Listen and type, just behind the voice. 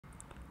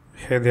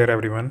Hey there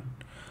everyone.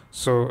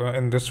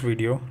 In this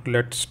video,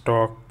 let's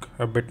talk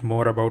a bit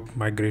more about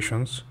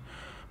migrations.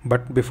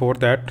 But before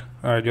that,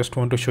 I just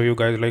want to show you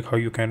guys like how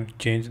you can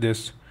change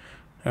this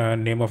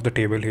name of the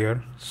table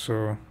here.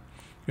 So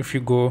if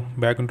you go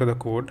back into the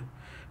code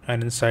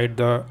and inside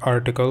the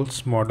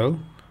articles model,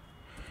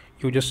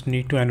 you just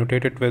need to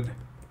annotate it with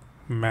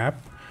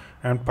map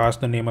and pass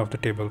the name of the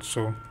table.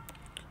 So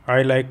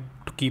I like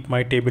to keep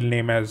my table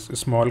name as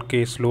small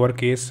case,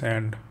 lowercase,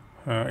 and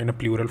in a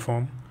plural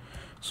form.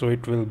 So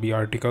it will be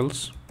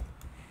articles.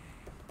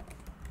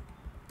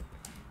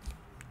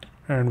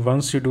 And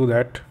once you do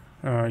that,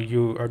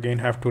 you again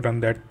have to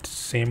run that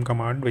same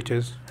command, which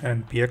is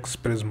npx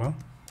prisma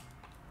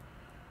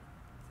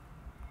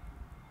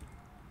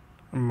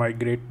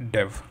migrate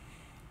dev.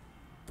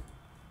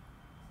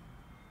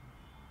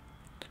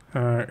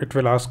 It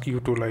will ask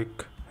you to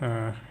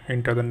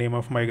enter the name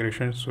of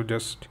migration, so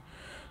just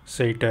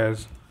say it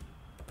as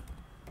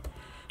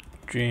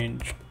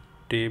change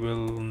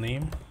table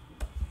name,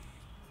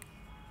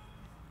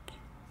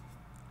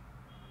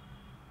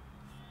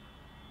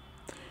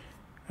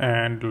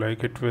 and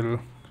it will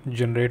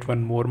generate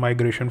one more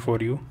migration for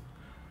you,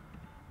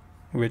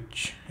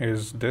 which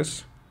is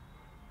this.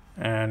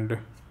 And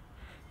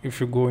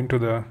if you go into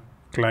the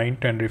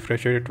client and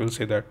refresh it, it will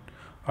say that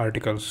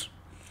articles.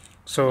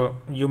 So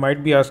you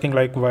might be asking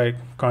why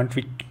can't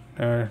we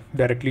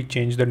directly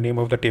change the name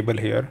of the table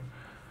here?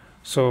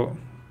 So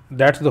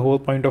that's the whole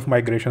point of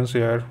migrations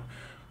here.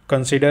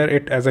 Consider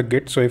it as a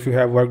git. So if you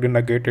have worked in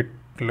a git,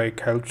 it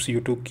helps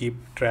you to keep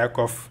track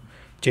of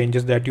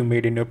changes that you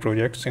made in your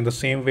projects. In the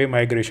same way,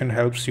 migration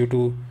helps you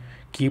to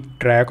keep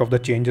track of the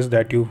changes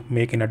that you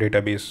make in a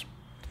database.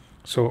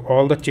 So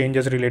all the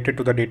changes related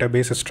to the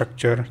database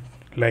structure,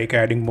 like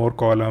adding more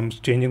columns,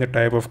 changing the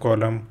type of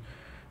column,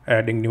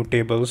 adding new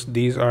tables,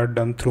 these are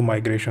done through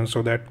migration,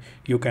 so that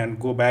you can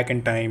go back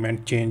in time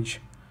and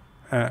change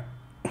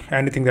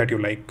anything that you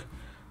like.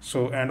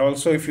 So, and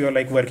also if you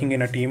are working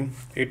in a team,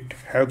 it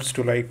helps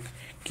to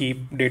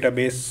keep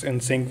database in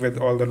sync with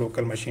all the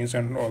local machines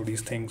and all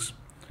these things.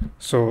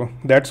 So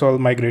that's all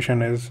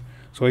migration is.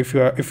 So if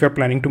you're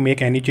planning to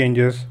make any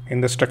changes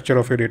in the structure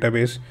of your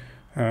database,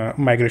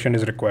 migration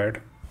is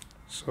required.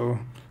 So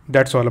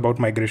that's all about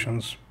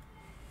migrations.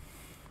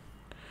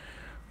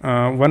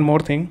 One more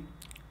thing,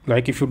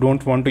 if you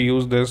don't want to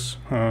use this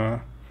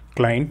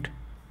client,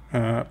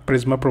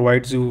 Prisma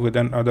provides you with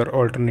another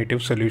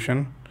alternative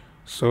solution.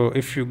 So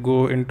if you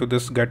go into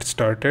this get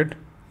started,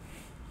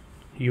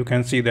 you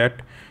can see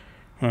that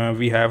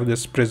we have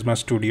this Prisma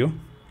Studio.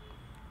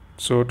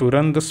 So to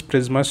run this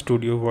Prisma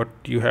Studio, what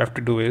you have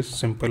to do is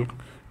simple,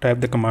 type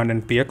the command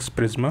npx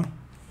prisma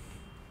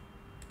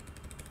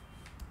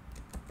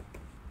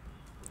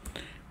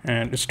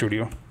and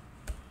studio,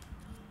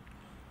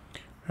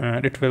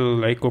 and it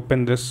will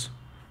open this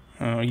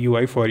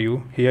UI for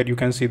you. Here you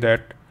can see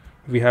that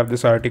we have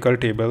this article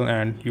table,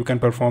 and you can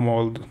perform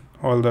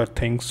all the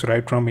things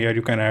right from here.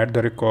 You can add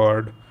the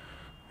record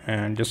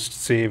and just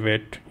save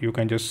it. You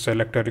can just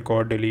select a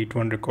record, delete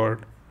one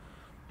record.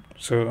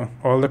 So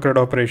all the CRUD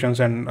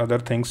operations and other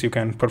things you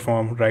can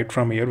perform right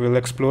from here. We'll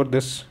explore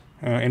this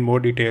in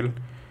more detail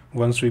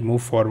once we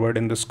move forward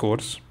in this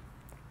course.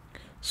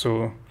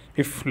 So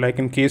if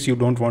in case you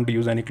don't want to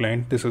use any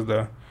client, this is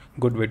the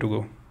good way to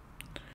go.